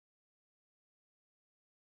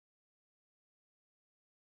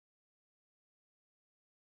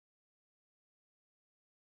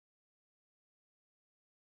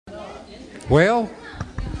Well,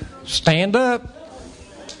 stand up.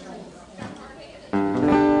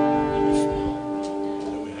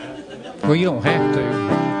 Well, you don't have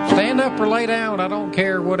to. Stand up or lay down. I don't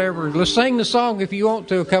care, whatever. Let's sing the song if you want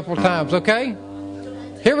to a couple of times, okay?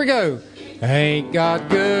 Here we go. Ain't God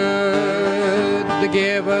good to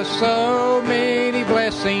give us so many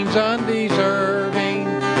blessings undeserving?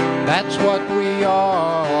 That's what we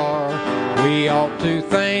are. We ought to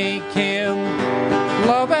thank Him,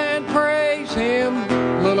 love and praise Him.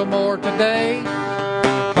 A little more today,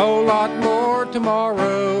 whole lot more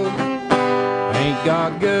tomorrow. Ain't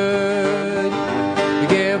God good to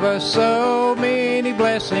give us so many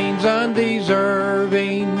blessings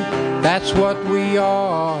undeserving? That's what we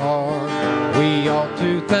are. We ought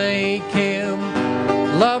to thank Him,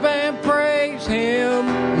 love and praise Him.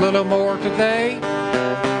 A little more today,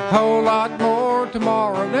 whole lot more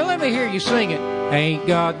tomorrow. Now let me hear you sing it. Ain't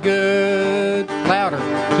God good? Louder.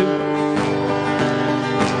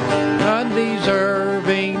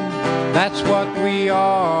 Undeserving. That's what we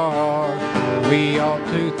are. We ought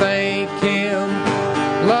to thank Him,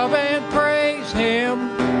 love and praise Him.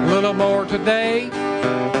 A little more today,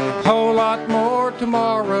 whole lot more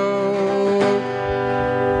tomorrow.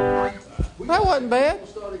 That wasn't bad. We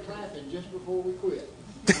started clapping just before we quit.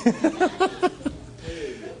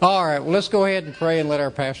 All right, well, let's go ahead and pray and let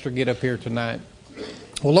our pastor get up here tonight.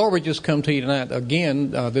 Well, Lord, we just come to you tonight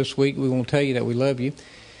again this week. We want to tell you that we love you.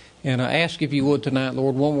 And I ask if you would tonight,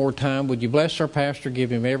 Lord, one more time, would you bless our pastor,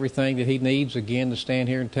 give him everything that he needs, again, to stand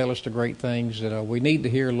here and tell us the great things that we need to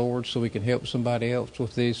hear, Lord, so we can help somebody else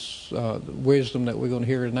with this wisdom that we're going to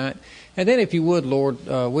hear tonight. And then if you would, Lord,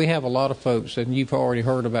 we have a lot of folks, and you've already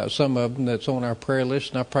heard about some of them that's on our prayer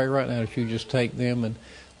list, and I pray right now that you just take them and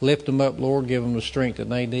lift them up, Lord, give them the strength that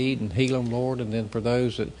they need and heal them, Lord. And then for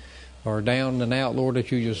those that are down and out, Lord,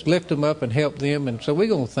 that you just lift them up and help them. And so we're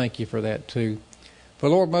going to thank you for that too. But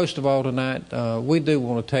Lord, most of all tonight, we do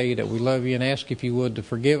want to tell you that we love you and ask if you would to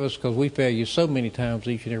forgive us, because we fail you so many times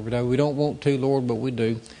each and every day. We don't want to, Lord, but we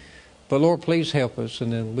do. But Lord, please help us.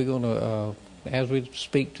 And then we're going to, as we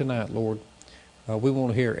speak tonight, Lord, we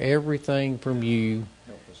want to hear everything from you.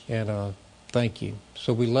 And thank you.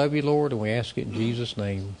 So we love you, Lord, and we ask it in Jesus'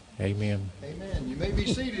 name. Amen. Amen. You may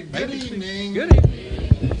be seated. Good evening. Good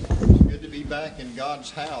evening. It's good to be back in God's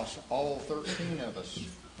house, all 13 of us.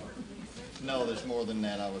 No, there's more than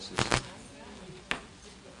that. I was just...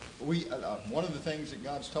 one of the things that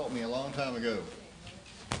God's taught me a long time ago,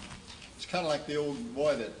 it's kind of like the old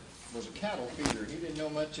boy that was a cattle feeder. He didn't know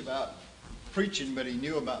much about preaching, but he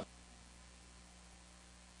knew about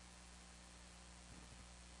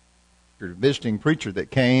a visiting preacher that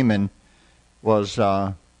came and was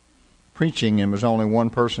preaching, and was only one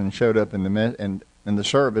person showed up in the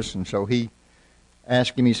service, and so he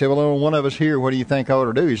asked him, he said, well, one of us here, what do you think I ought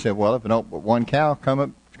to do? He said, well, if I don't but one cow come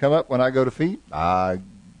up when I go to feed, I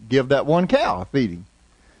give that one cow a feeding.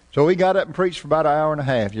 So he got up and preached for about an hour and a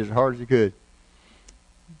half, just as hard as he could.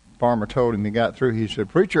 Farmer told him, he got through, he said,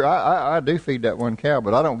 preacher, I do feed that one cow,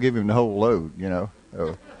 but I don't give him the whole load, you know.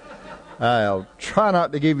 So I'll try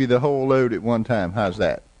not to give you the whole load at one time. How's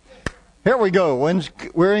that? Here we go.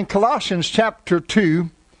 We're in Colossians chapter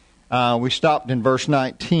 2. We stopped in verse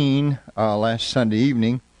 19 last Sunday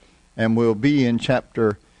evening, and we'll be in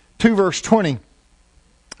chapter 2, verse 20,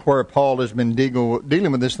 where Paul has been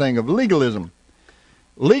dealing with this thing of legalism.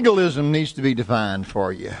 Legalism needs to be defined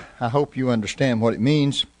for you. I hope you understand what it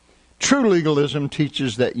means. True legalism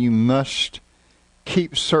teaches that you must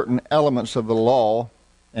keep certain elements of the law.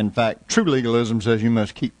 In fact, true legalism says you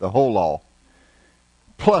must keep the whole law,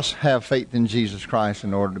 plus have faith in Jesus Christ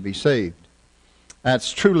in order to be saved.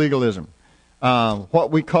 That's true legalism.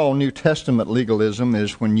 What we call New Testament legalism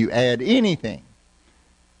is when you add anything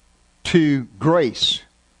to grace.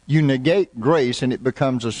 You negate grace and it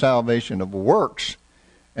becomes a salvation of works.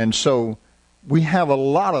 And so we have a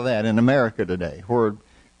lot of that in America today, where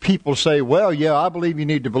people say, well, yeah, I believe you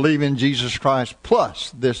need to believe in Jesus Christ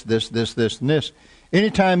plus this, and this.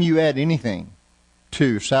 Anytime you add anything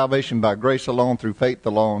to salvation by grace alone, through faith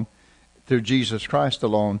alone, through Jesus Christ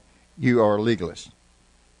alone, you are a legalist.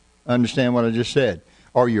 Understand what I just said?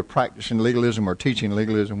 Or you're practicing legalism or teaching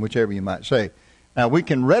legalism, whichever you might say. Now, we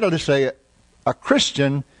can readily say a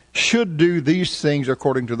Christian should do these things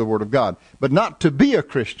according to the Word of God. But not to be a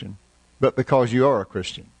Christian, but because you are a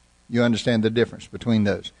Christian. You understand the difference between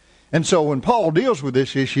those. And so when Paul deals with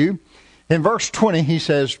this issue, in verse 20 he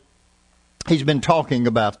says, he's been talking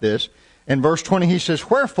about this. In verse 20 he says,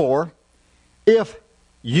 wherefore, if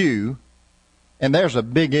you... And there's a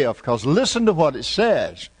big if, because listen to what it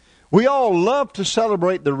says. We all love to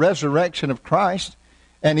celebrate the resurrection of Christ,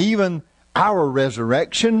 and even our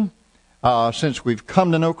resurrection. since we've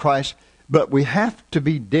come to know Christ, but we have to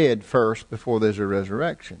be dead first before there's a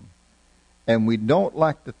resurrection. And we don't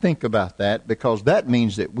like to think about that, because that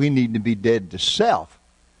means that we need to be dead to self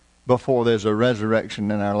before there's a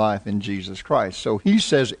resurrection in our life in Jesus Christ. So he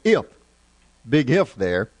says if, big if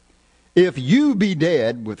there, if you be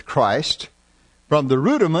dead with Christ from the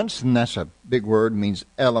rudiments, and that's a big word, means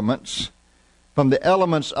elements, from the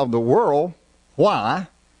elements of the world, why?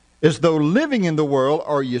 As though living in the world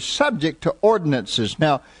are you subject to ordinances.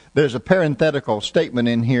 Now, there's a parenthetical statement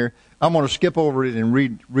in here. I'm going to skip over it and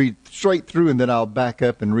read straight through, and then I'll back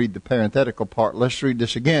up and read the parenthetical part. Let's read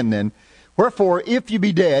this again then. Wherefore, if you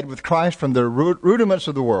be dead with Christ from the rudiments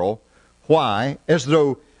of the world, why? As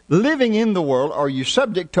though living in the world are you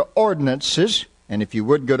subject to ordinances, and if you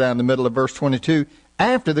would go down the middle of verse 22,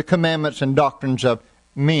 after the commandments and doctrines of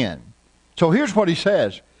men. So here's what he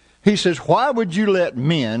says. He says, why would you let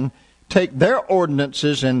men take their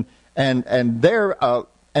ordinances and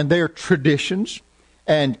their traditions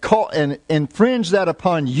and infringe that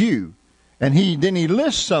upon you? And then he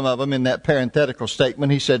lists some of them in that parenthetical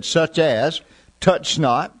statement. He said, such as, touch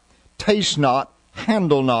not, taste not,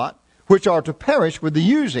 handle not, which are to perish with the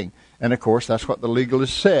using. And of course, that's what the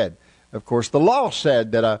legalist said. Of course, the law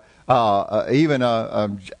said that even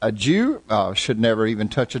a Jew should never even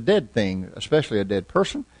touch a dead thing, especially a dead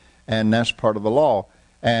person. And that's part of the law.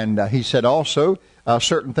 And he said also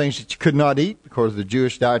certain things that you could not eat because of the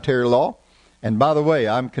Jewish dietary law. And by the way,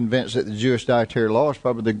 I'm convinced that the Jewish dietary law is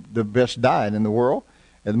probably the best diet in the world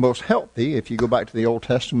and the most healthy. If you go back to the Old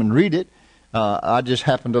Testament and read it, I just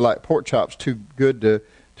happen to like pork chops too good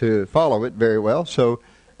to follow it very well. So,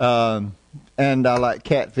 and I like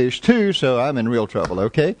catfish too, so I'm in real trouble,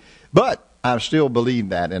 okay? But I still believe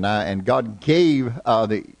that, and God gave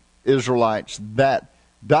the Israelites that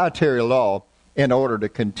dietary law in order to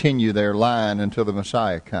continue their line until the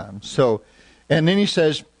Messiah comes. So, and then he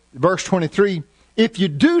says, verse 23, if you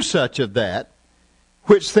do such of that,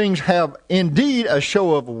 which things have indeed a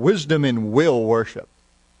show of wisdom in will worship.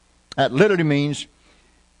 That literally means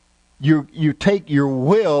you take your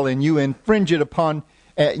will and you infringe it upon,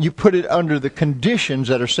 you put it under the conditions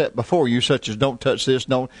that are set before you, such as don't touch this,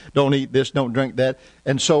 don't eat this, don't drink that.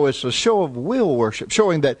 And so it's a show of will worship,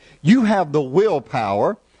 showing that you have the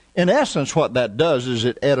willpower. In essence, what that does is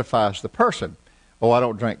it edifies the person. Oh, I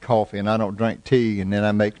don't drink coffee and I don't drink tea, and then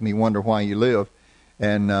that makes me wonder why you live.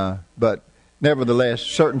 And but nevertheless,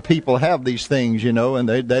 certain people have these things, you know, and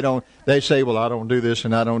they say, well, I don't do this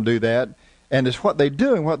and I don't do that. And it's what they're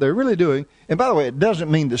doing, what they're really doing. And by the way, it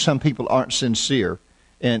doesn't mean that some people aren't sincere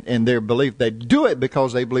in their belief. They do it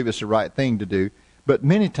because they believe it's the right thing to do. But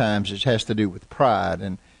many times it has to do with pride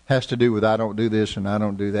and has to do with I don't do this and I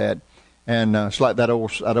don't do that. And it's like that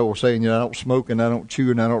old saying, you know, I don't smoke and I don't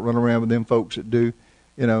chew and I don't run around with them folks that do.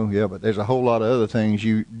 You know, yeah, but there's a whole lot of other things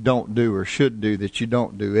you don't do or should do that you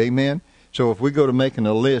don't do. Amen? So if we go to making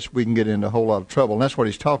a list, we can get into a whole lot of trouble. And that's what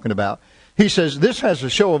he's talking about. He says this has a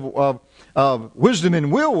show of wisdom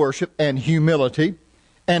in will worship and humility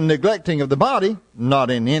and neglecting of the body,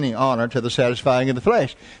 not in any honor to the satisfying of the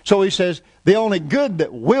flesh. So he says the only good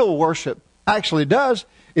that will worship actually does,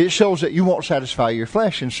 it shows that you won't satisfy your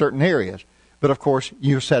flesh in certain areas. But of course,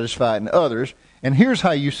 you satisfy it in others. And here's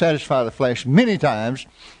how you satisfy the flesh many times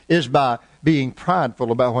is by being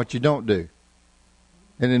prideful about what you don't do.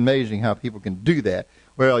 And it's amazing how people can do that.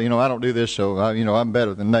 Well, you know, I don't do this, so you know, I'm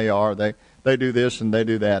better than they are. They do this and they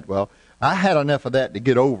do that. Well, I had enough of that to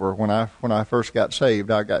get over when I first got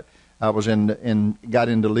saved. I got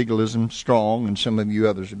into legalism strong, and some of you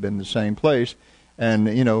others have been in the same place.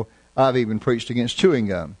 And you know, I've even preached against chewing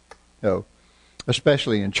gum, you know,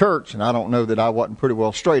 especially in church. And I don't know that I wasn't pretty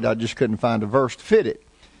well straight. I just couldn't find a verse to fit it.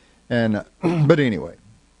 And but anyway,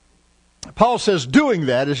 Paul says doing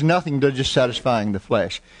that is nothing to just satisfying the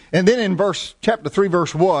flesh. And then in chapter 3,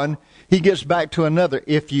 verse 1, he gets back to another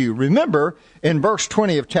if you. Remember, in verse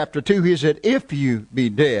 20 of chapter 2, he said, if you be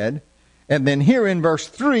dead. And then here in verse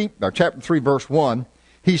 3, or chapter 3, verse 1,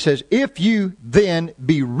 he says, if you then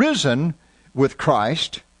be risen with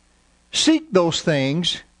Christ, seek those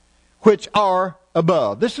things which are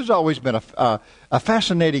above. This has always been a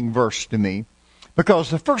fascinating verse to me, because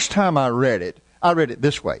the first time I read it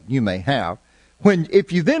this way. You may have.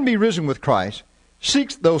 If you then be risen with Christ,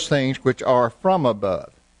 seek those things which are from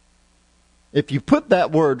above. If you put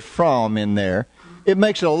that word from in there, it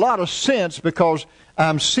makes a lot of sense, because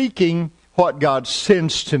I'm seeking what God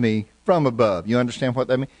sends to me from above. You understand what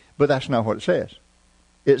that means? But that's not what it says.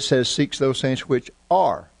 It says seeks those things which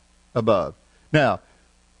are above. Now,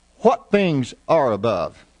 what things are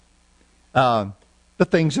above? The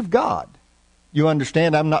things of God. You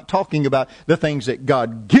understand? I'm not talking about the things that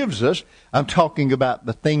God gives us. I'm talking about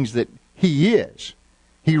the things that He is.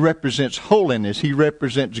 He represents holiness. He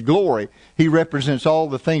represents glory. He represents all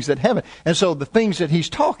the things that heaven. And so the things that He's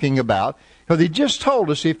talking about, because He just told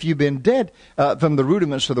us, if you've been dead from the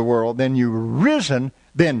rudiments of the world, then you're risen,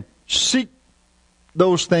 then seek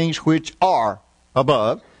those things which are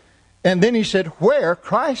above. And then He said, where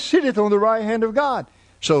Christ sitteth on the right hand of God.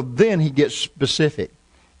 So then He gets specific.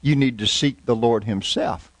 You need to seek the Lord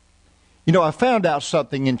Himself. You know, I found out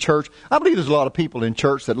something in church. I believe there's a lot of people in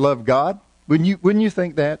church that love God. Wouldn't you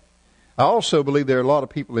think that? I also believe there are a lot of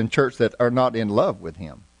people in church that are not in love with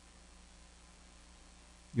Him.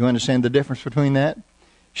 You understand the difference between that?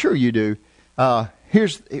 Sure you do. I've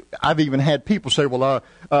even had people say, well,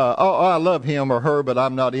 I love him or her, but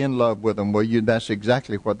I'm not in love with them. Well, that's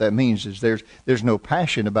exactly what that means, is there's no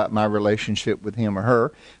passion about my relationship with him or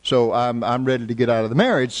her. So I'm ready to get out of the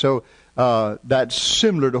marriage. So that's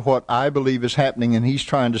similar to what I believe is happening. And He's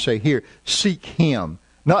trying to say here, seek Him.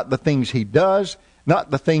 Not the things He does,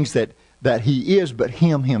 not the things that He is, but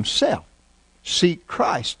Him Himself. Seek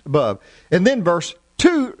Christ above. And then verse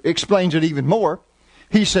 2 explains it even more.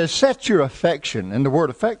 He says, set your affection, and the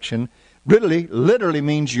word affection literally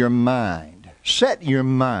means your mind. Set your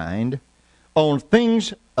mind on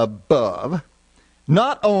things above,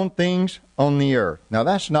 not on things on the earth. Now,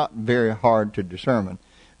 that's not very hard to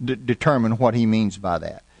determine what he means by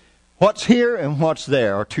that. What's here and what's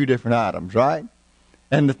there are two different items, right?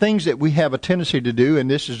 And the things that we have a tendency to do,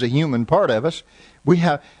 and this is the human part of us, we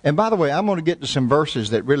have. And by the way, I'm going to get to some verses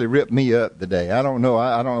that really rip me up today. I don't know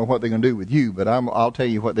what they're going to do with you, but I'll tell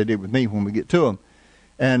you what they did with me when we get to them.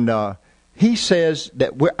 And he says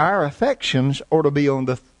that our affections ought to be on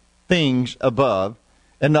the things above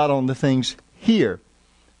and not on the things here.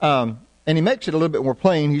 And he makes it a little bit more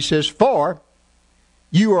plain. He says, for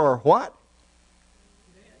you are what?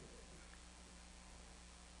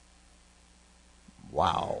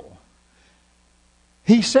 Wow.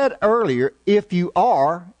 He said earlier, if you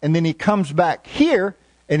are, and then he comes back here,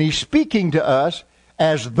 and he's speaking to us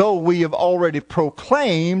as though we have already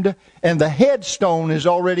proclaimed, and the headstone is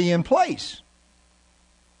already in place.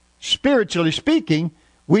 Spiritually speaking,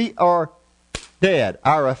 we are dead.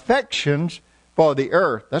 Our affections for the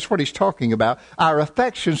earth, that's what he's talking about. Our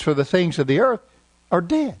affections for the things of the earth are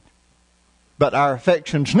dead. But our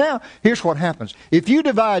affections now, here's what happens. If you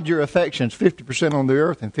divide your affections 50% on the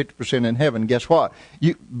earth and 50% in heaven, guess what?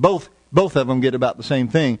 Both of them get about the same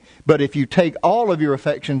thing. But if you take all of your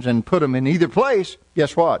affections and put them in either place,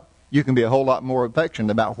 guess what? You can be a whole lot more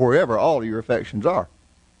affectionate about wherever all of your affections are.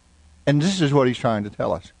 And this is what he's trying to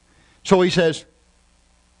tell us. So he says,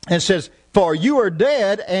 for you are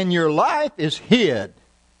dead and your life is hid.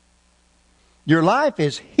 Your life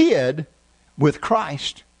is hid with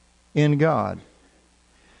Christ in God.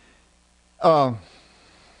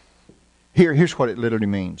 Here's what it literally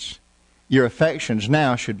means. Your affections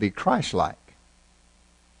now should be Christ-like,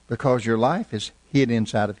 because your life is hid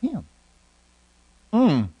inside of Him.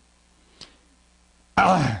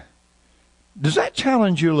 Does that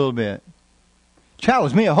challenge you a little bit?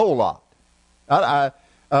 Challenge me a whole lot.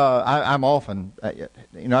 I'm often,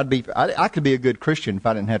 I could be a good Christian if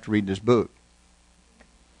I didn't have to read this book.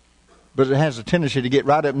 But it has a tendency to get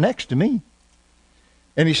right up next to me.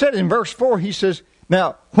 And he said in verse 4, he says,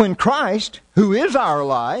 now, when Christ, who is our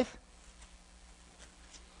life,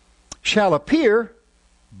 shall appear,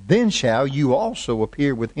 then shall you also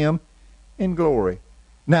appear with Him in glory.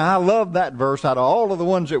 Now, I love that verse. Out of all of the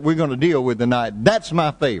ones that we're going to deal with tonight, that's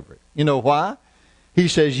my favorite. You know why? He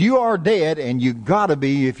says, you are dead, and you got to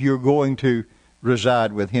be if you're going to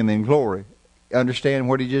reside with Him in glory. Understand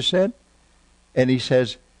what he just said? And he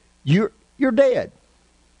says, You're dead.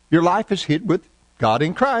 Your life is hid with God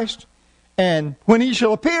in Christ. And when He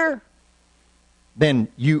shall appear, then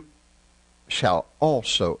you shall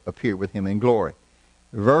also appear with Him in glory.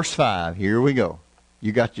 Verse 5, here we go.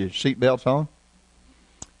 You got your seatbelts on?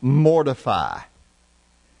 Mortify.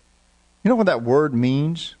 You know what that word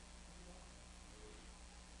means?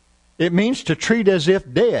 It means to treat as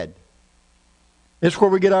if dead. It's where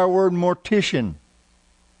we get our word mortician.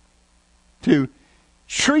 To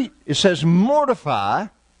treat, it says mortify,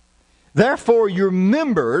 therefore your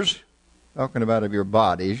members, talking about of your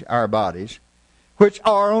bodies, our bodies, which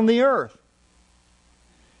are on the earth.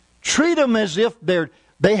 Treat them as if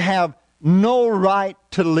they have no right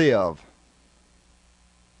to live.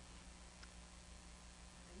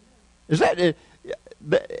 Is that?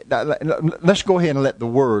 Let's go ahead and let the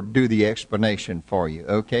Word do the explanation for you.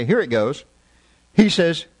 Okay, here it goes. He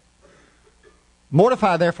says,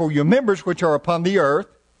 mortify therefore your members which are upon the earth.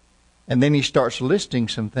 And then he starts listing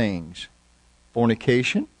some things.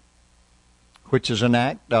 fornication, which is an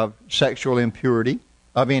act of sexual impurity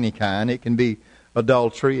of any kind. It can be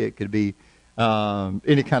adultery. It could be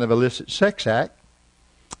any kind of illicit sex act.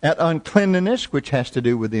 At uncleanness, which has to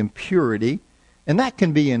do with impurity. And that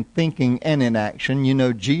can be in thinking and in action. You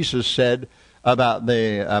know, Jesus said about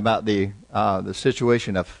the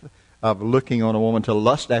situation of looking on a woman to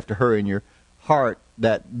lust after her in your heart,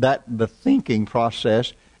 that the thinking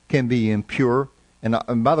process can be impure.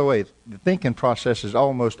 And by the way, the thinking process is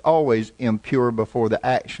almost always impure before the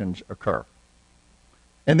actions occur.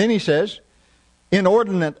 And then he says,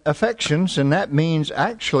 inordinate affections, and that means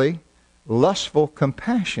actually lustful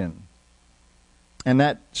compassion. And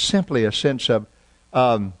that's simply a sense of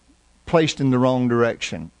placed in the wrong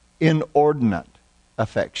direction. Inordinate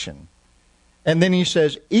affection. And then he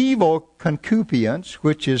says evil concupiscence,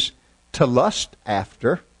 which is to lust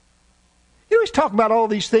after. You know, he's talking about all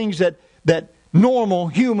these things that normal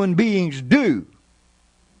human beings do.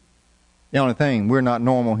 The only thing, we're not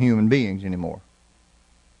normal human beings anymore.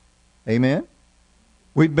 Amen?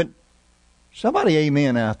 Somebody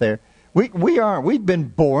amen out there. We aren't. We've been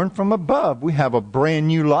born from above. We have a brand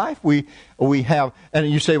new life. We have,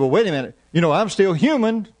 and you say, well, wait a minute. You know, I'm still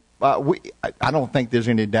human. I don't think there's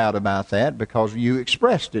any doubt about that because you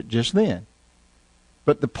expressed it just then.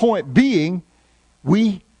 But the point being,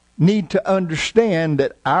 we need to understand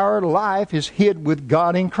that our life is hid with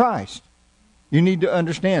God in Christ. You need to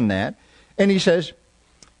understand that. And he says,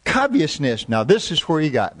 covetousness. Now, this is where he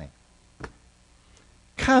got me.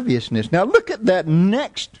 Covetousness. Now, look at that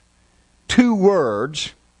next two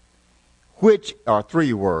words, which are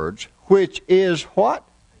three words, which is what?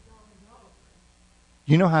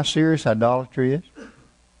 You know how serious idolatry is?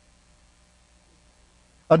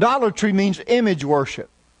 Idolatry means image worship.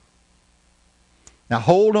 Now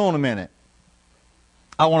hold on a minute.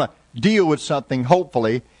 I want to deal with something,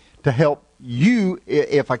 hopefully, to help you,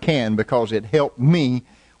 if I can, because it helped me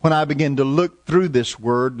when I began to look through this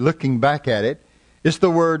word, looking back at it. It's the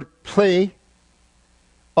word play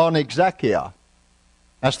onexakia.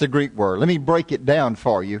 That's the Greek word. Let me break it down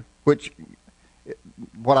for you, which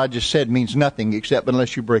what I just said means nothing except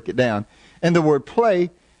unless you break it down. And the word play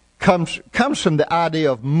comes from the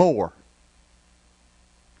idea of more.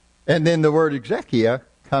 And then the word exakia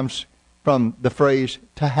comes from the phrase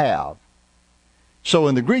to have. So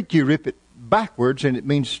in the Greek you rip it backwards and it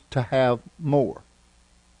means to have more.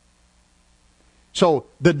 So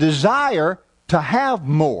the desire to have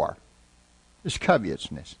more is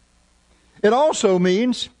covetousness. It also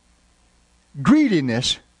means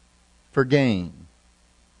greediness for gain.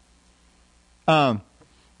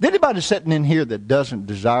 Anybody sitting in here that doesn't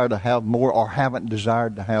desire to have more or haven't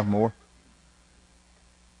desired to have more?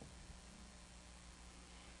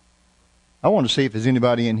 I want to see if there's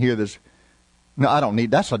anybody in here that's... No, I don't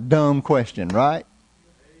need... That's a dumb question, right?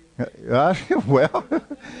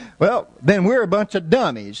 Well, then we're a bunch of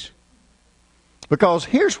dummies. Because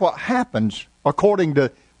here's what happens according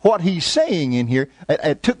to what he's saying in here.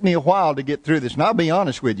 It took me a while to get through this. And I'll be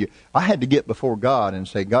honest with you. I had to get before God and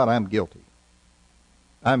say, God, I'm guilty.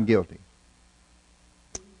 I'm guilty.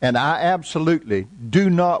 And I absolutely do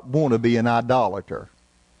not want to be an idolater.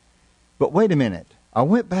 But wait a minute. I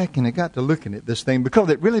went back and I got to looking at this thing because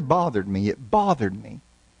it really bothered me. It bothered me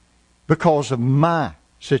because of my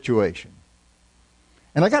situation.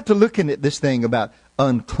 And I got to looking at this thing about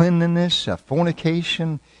uncleanness,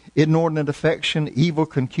 fornication, inordinate affection, evil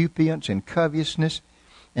concupiscence, and covetousness.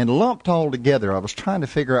 And lumped all together, I was trying to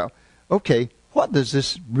figure out, okay, what does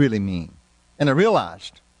this really mean? And I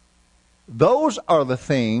realized those are the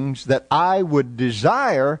things that I would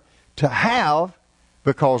desire to have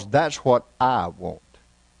because that's what I want.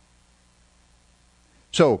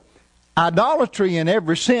 So, idolatry in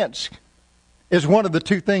every sense is one of the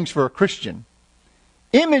two things for a Christian.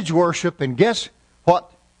 Image worship, and guess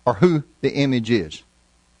what or who the image is?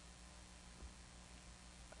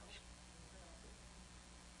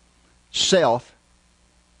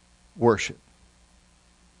 Self-worship.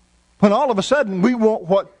 When all of a sudden we want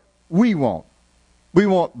what we want. We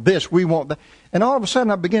want this, we want that. And all of a sudden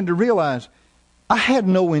I begin to realize I had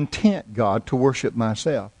no intent, God, to worship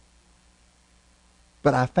myself.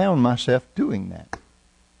 But I found myself doing that.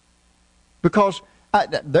 Because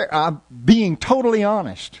I'm being totally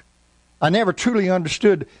honest. I never truly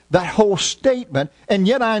understood that whole statement. And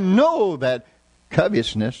yet I know that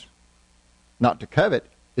covetousness, not to covet,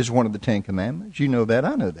 is one of the 10 Commandments. You know that,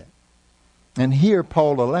 I know that. And here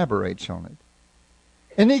Paul elaborates on it.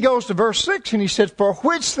 And he goes to verse 6 and he says, for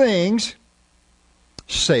which things'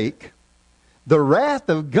 sake the wrath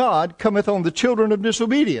of God cometh on the children of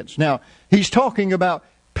disobedience. Now, he's talking about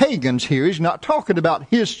pagans here. He's not talking about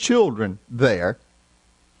his children there.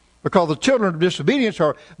 Because the children of disobedience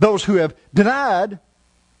are those who have denied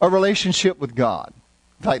a relationship with God.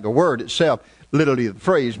 In fact, the word itself, literally the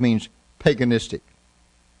phrase, means paganistic.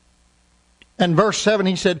 And verse 7,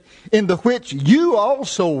 he said, in the which you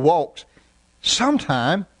also walked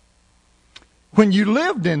sometime when you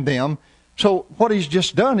lived in them. So what he's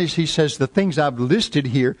just done is he says the things I've listed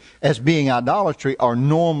here as being idolatry are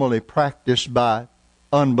normally practiced by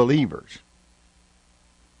unbelievers.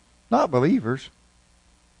 Not believers,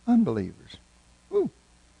 unbelievers. Ooh.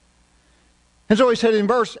 And so he said in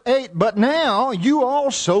verse 8, but now you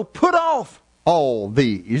also put off all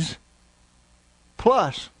these,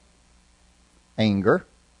 plus anger.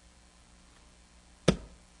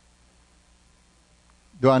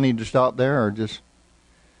 Do I need to stop there or just...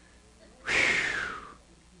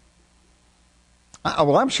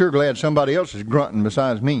 Well, I'm sure glad somebody else is grunting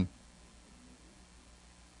besides me.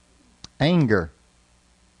 Anger,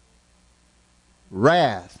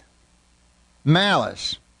 wrath,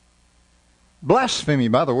 malice, blasphemy.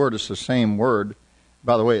 By the word, it's the same word.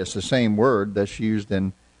 By the way, it's the same word that's used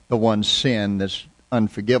in the one sin that's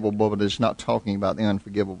unforgivable, but it's not talking about the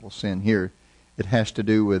unforgivable sin here. It has to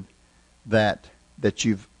do with that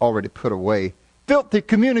you've already put away. Filthy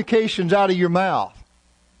communications out of your mouth.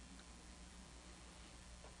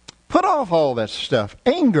 Put off all that stuff.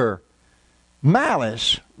 Anger,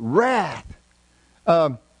 malice, wrath.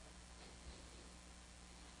 And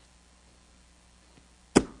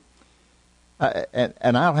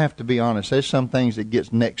I'll have to be honest, there's some things that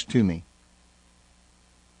gets next to me.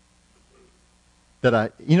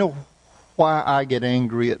 You know why I get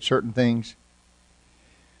angry at certain things?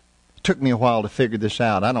 It took me a while to figure this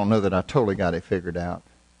out. I don't know that I totally got it figured out.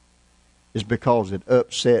 It's because it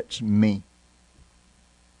upsets me.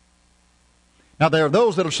 Now, there are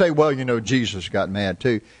those that will say, well, you know, Jesus got mad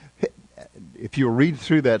too. If you read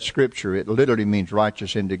through that scripture, it literally means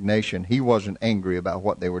righteous indignation. He wasn't angry about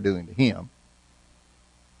what they were doing to him.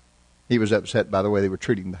 He was upset by the way they were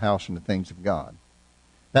treating the house and the things of God.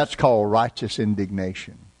 That's called righteous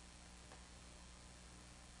indignation.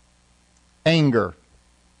 Anger.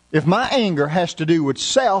 If my anger has to do with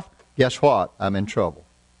self, guess what? I'm in trouble.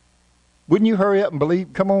 Wouldn't you hurry up and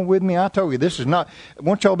believe? Come on with me. I told you, this is not...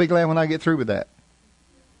 Won't y'all be glad when I get through with that?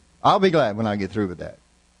 I'll be glad when I get through with that.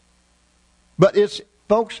 But it's,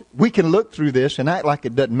 folks, we can look through this and act like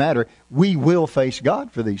it doesn't matter. We will face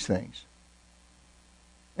God for these things.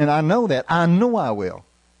 And I know that. I know I will.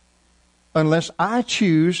 Unless I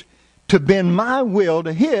choose to bend my will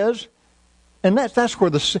to His. And that's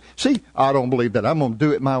where see, I don't believe that. I'm going to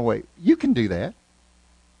do it my way. You can do that.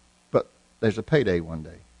 But there's a payday one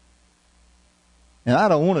day. And I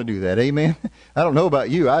don't want to do that. Amen. I don't know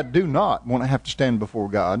about you. I do not want to have to stand before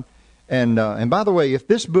God. And by the way, if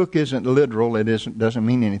this book isn't literal, it doesn't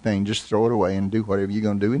mean anything. Just throw it away and do whatever you're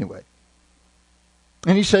going to do anyway.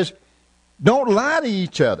 And he says, don't lie to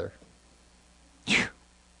each other.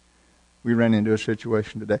 We ran into a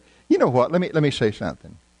situation today. You know what? Let me say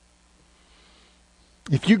something.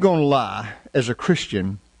 If you're going to lie as a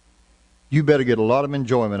Christian, you better get a lot of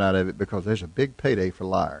enjoyment out of it because there's a big payday for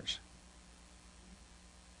liars.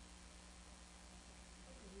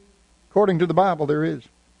 According to the Bible, there is.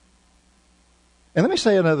 And let me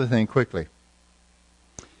say another thing quickly.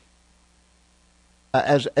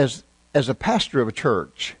 As a pastor of a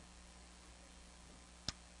church,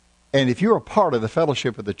 and if you're a part of the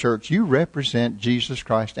fellowship of the church, you represent Jesus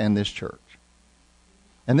Christ and this church.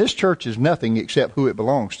 And this church is nothing except who it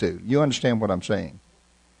belongs to. You understand what I'm saying?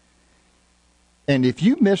 And if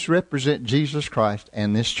you misrepresent Jesus Christ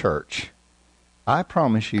and this church, I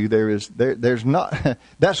promise you there's not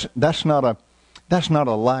that's not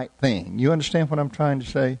a light thing. You understand what I'm trying to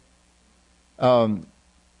say?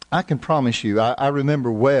 I can promise you, I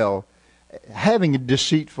remember well having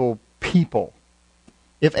deceitful people.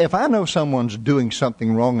 If I know someone's doing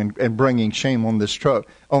something wrong and bringing shame on this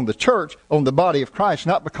on the church, on the body of Christ,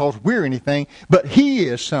 not because we're anything, but He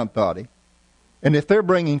is somebody. And if they're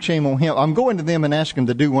bringing shame on Him, I'm going to them and asking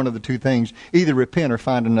them to do one of the two things, either repent or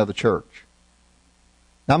find another church.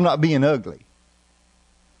 Now, I'm not being ugly.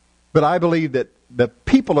 But I believe that the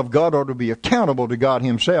people of God ought to be accountable to God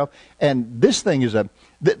Himself. And this thing is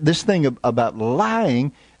this thing about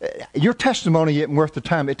lying, your testimony isn't worth the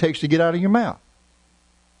time it takes to get out of your mouth.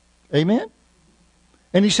 Amen?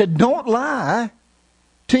 And he said, don't lie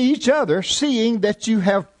to each other, seeing that you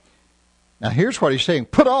have... Now here's what he's saying.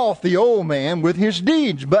 Put off the old man with his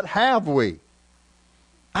deeds, but have we?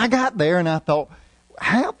 I got there and I thought,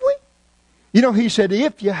 have we? You know, he said,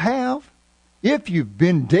 if you have, if you've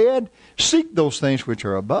been dead, seek those things which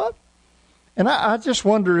are above. And I just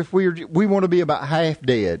wonder if we want to be about half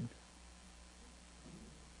dead.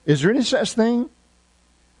 Is there any such thing?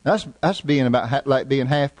 That's being about like being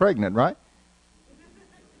half pregnant, right?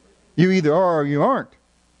 You either are or you aren't.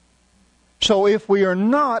 So if we are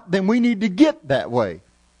not, then we need to get that way.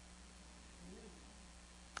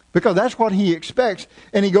 Because that's what he expects.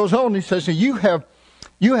 And he goes on and he says, you have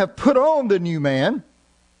put on the new man,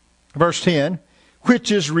 verse 10,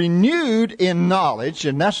 which is renewed in knowledge.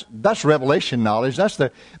 And that's revelation knowledge. That's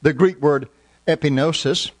the Greek word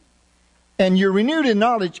epinosis. And you're renewed in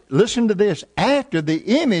knowledge, listen to this, after the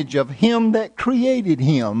image of him that created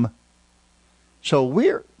him. So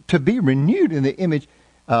we're to be renewed in the image.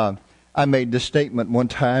 I made this statement one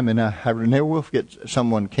time, and I never will forget,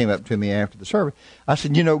 someone came up to me after the service. I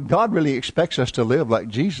said, God really expects us to live like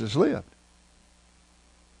Jesus lived.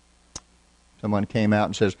 Someone came out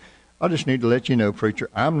and says, I just need to let you know, preacher,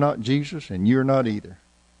 I'm not Jesus and you're not either.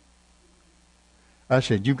 I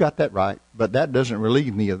said, you got that right, but that doesn't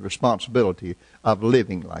relieve me of the responsibility of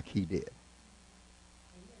living like he did.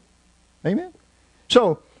 Amen?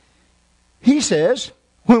 So, he says,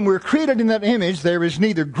 when we're created in that image, there is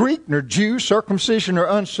neither Greek nor Jew, circumcision or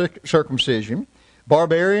uncircumcision,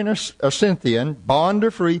 barbarian or Scythian, bond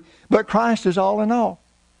or free, but Christ is all in all.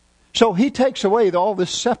 So he takes away all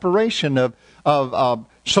this separation of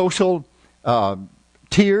social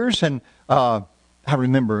tiers. And I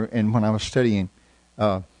remember when I was studying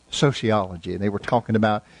sociology, they were talking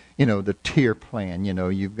about, the tier plan.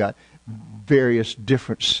 You've got various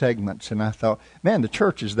different segments. And I thought, man, the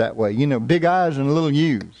church is that way. Big I's and little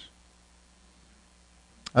U's.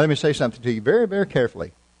 Let me say something to you very, very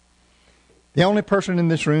carefully. The only person in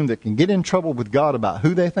this room that can get in trouble with God about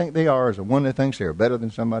who they think they are is the one that thinks they are better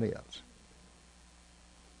than somebody else.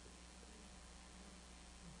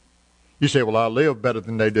 You say, well, I live better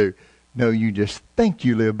than they do. No, you just think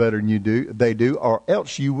you live better than they do, or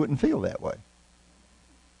else you wouldn't feel that way.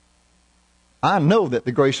 I know that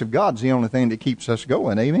the grace of God is the only thing that keeps us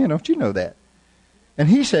going. Amen? Don't you know that? And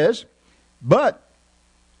he says, but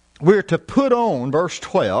we're to put on, verse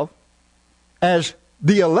 12, as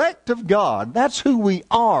the elect of God. That's who we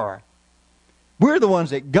are. We're the ones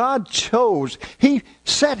that God chose. He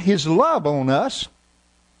set his love on us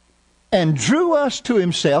and drew us to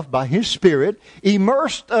himself by his Spirit,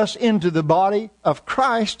 immersed us into the body of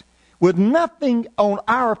Christ with nothing on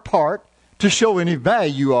our part to show any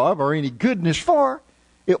value of or any goodness for.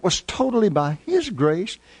 It was totally by his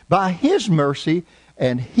grace, by his mercy,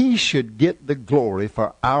 and he should get the glory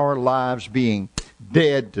for our lives being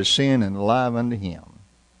dead to sin and alive unto him.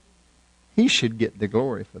 He should get the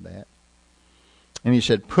glory for that. And he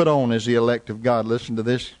said, put on as the elect of God. Listen to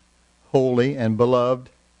this. Holy and beloved,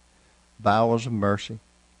 bowels of mercy.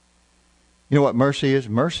 You know what mercy is?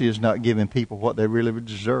 Mercy is not giving people what they really would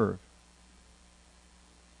deserve.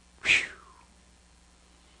 Whew.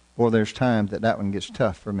 Boy, there's times that one gets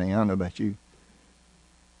tough for me. I don't know about you.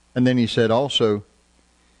 And then he said also,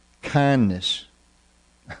 kindness.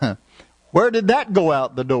 Where did that go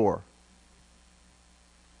out the door?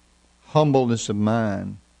 Humbleness of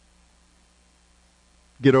mind.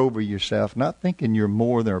 Get over yourself, not thinking you're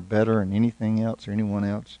more or better than anything else or anyone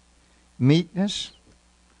else. Meekness,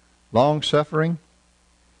 long-suffering.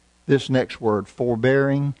 This next word,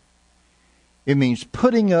 forbearing. It means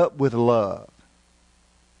putting up with love.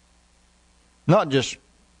 Not just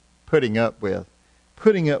putting up with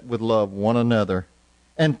love one another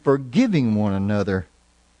and forgiving one another.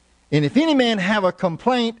 And if any man have a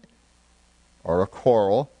complaint or a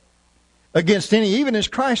quarrel against any, even as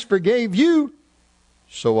Christ forgave you,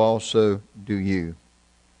 so also do you.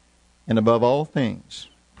 And above all things,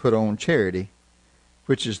 put on charity,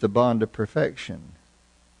 which is the bond of perfection.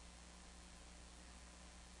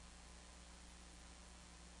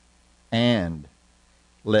 And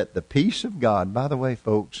let the peace of God, by the way,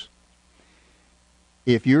 folks,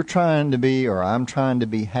 if you're trying to be, or I'm trying to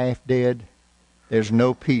be half dead, there's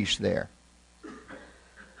no peace there.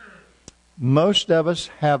 Most of us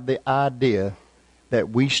have the idea that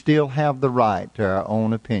we still have the right to our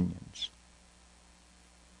own opinions.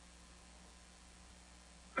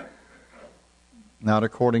 Not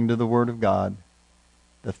according to the Word of God.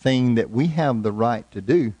 The thing that we have the right to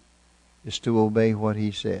do is to obey what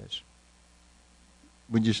he says.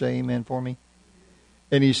 Would you say amen for me?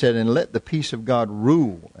 And he said, and let the peace of God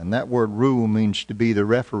rule. And that word rule means to be the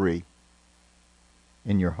referee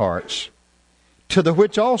in your hearts. To the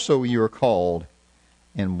which also you are called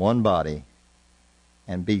in one body.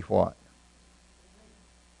 And be what?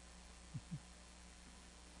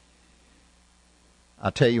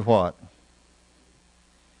 I'll tell you what.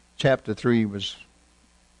 Chapter 3 was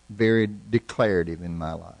very declarative in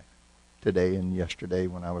my life. today and yesterday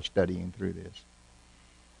when I was studying through this.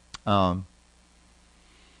 I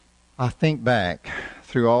think back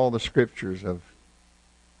through all the scriptures of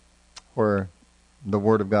where the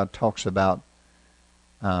Word of God talks about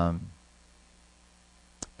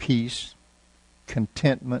peace,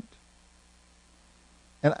 contentment.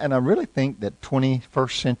 And I really think that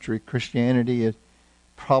 21st century Christianity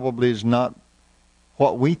is not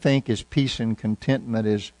what we think is peace and contentment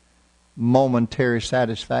is momentary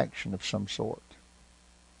satisfaction of some sort.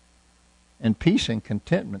 And peace and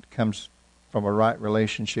contentment comes from a right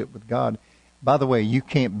relationship with God. By the way, you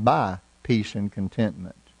can't buy peace and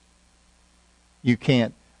contentment. You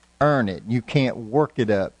can't earn it. You can't work it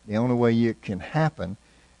up. The only way it can happen.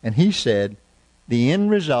 And he said, the end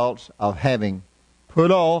results of having put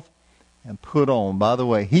off and put on. By the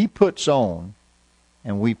way, he puts on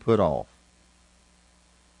and we put off.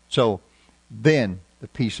 So then the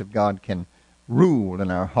peace of God can rule in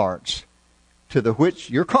our hearts, to the which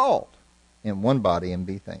you're called in one body, and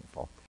be thankful.